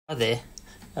Hi there,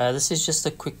 this is just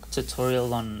a quick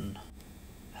tutorial on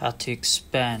how to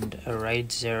expand a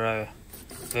RAID 0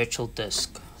 virtual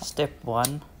disk. Step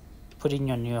 1, put in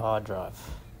your new hard drive.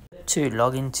 Step 2,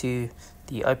 log into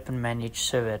the Open Manage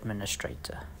Server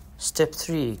Administrator. Step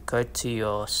 3, go to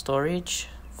your storage,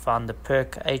 find the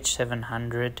perk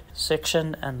H700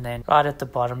 section, and then right at the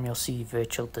bottom you'll see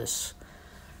virtual disk.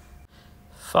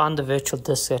 Find the virtual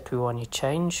disk that we want to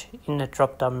change. In the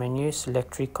drop-down menu,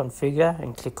 select Reconfigure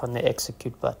and click on the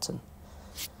Execute button.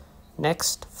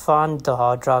 Next, find the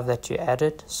hard drive that you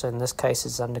added. So in this case,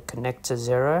 it's under Connector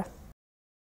 0.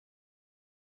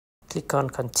 Click on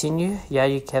Continue. Here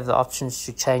you have the options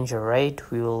to change your RAID.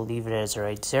 We will leave it as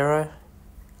RAID 0.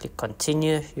 Click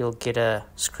Continue. You'll get a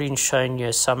screen showing you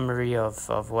a summary of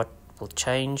what will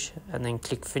change, and then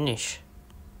click Finish.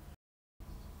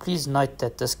 Please note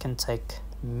that this can take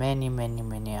many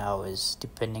hours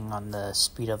depending on the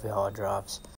speed of your hard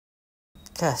drives.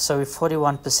 Okay, so we're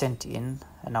 41% in,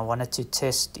 and I wanted to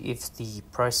test if the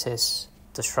process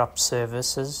disrupts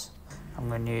services. I'm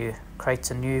going to create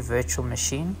a new virtual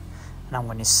machine and I'm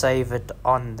going to save it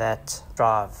on that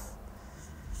drive.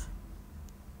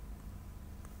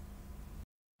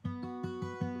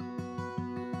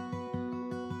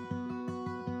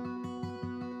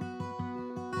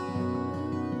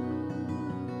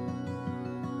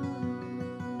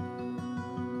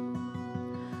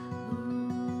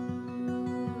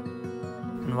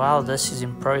 And while this is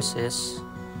in process,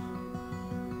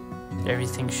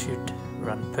 everything should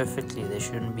run perfectly. There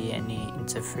shouldn't be any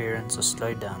interference or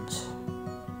slowdowns.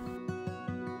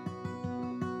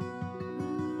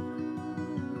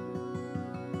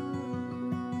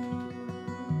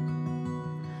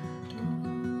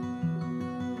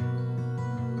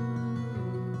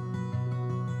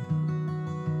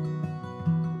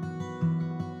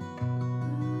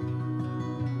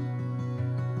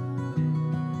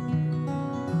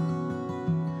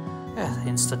 The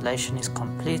installation is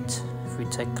complete. If we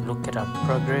take a look at our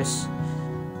progress,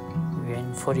 we're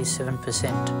in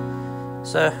 47%.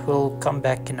 So we'll come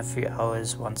back in a few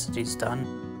hours once it is done.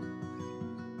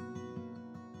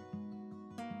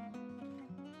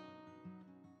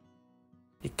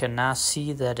 You can now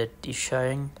see that it is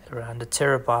showing around 1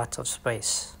 terabyte of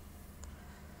space.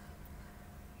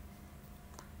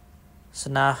 So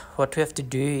now what we have to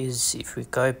do is, if we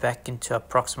go back into our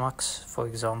Proxmox, for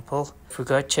example, if we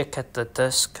go check at the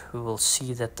disk, we will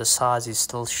see that the size is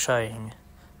still showing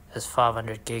as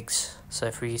 500 gigs. So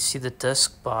if we see the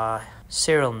disk by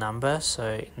serial number,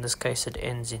 so in this case it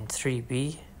ends in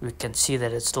 3B, we can see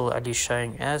that it's still only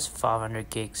showing as 500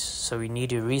 gigs. So we need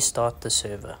to restart the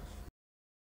server.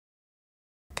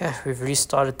 Okay, we've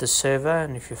restarted the server,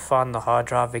 and if you find the hard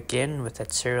drive again with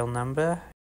that serial number,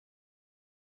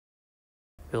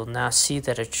 we'll now see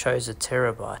that it shows 1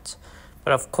 terabyte.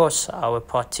 But of course our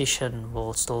partition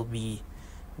will still be,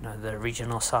 the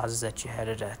original size that you had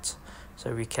it at.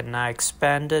 So we can now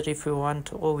expand it if we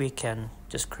want, or we can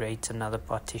just create another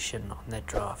partition on that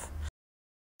drive.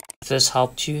 If this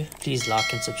helped you, please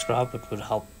like and subscribe. It would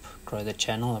help grow the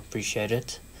channel. I appreciate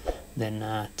it.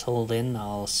 Then till then,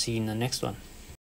 I'll see you in the next one.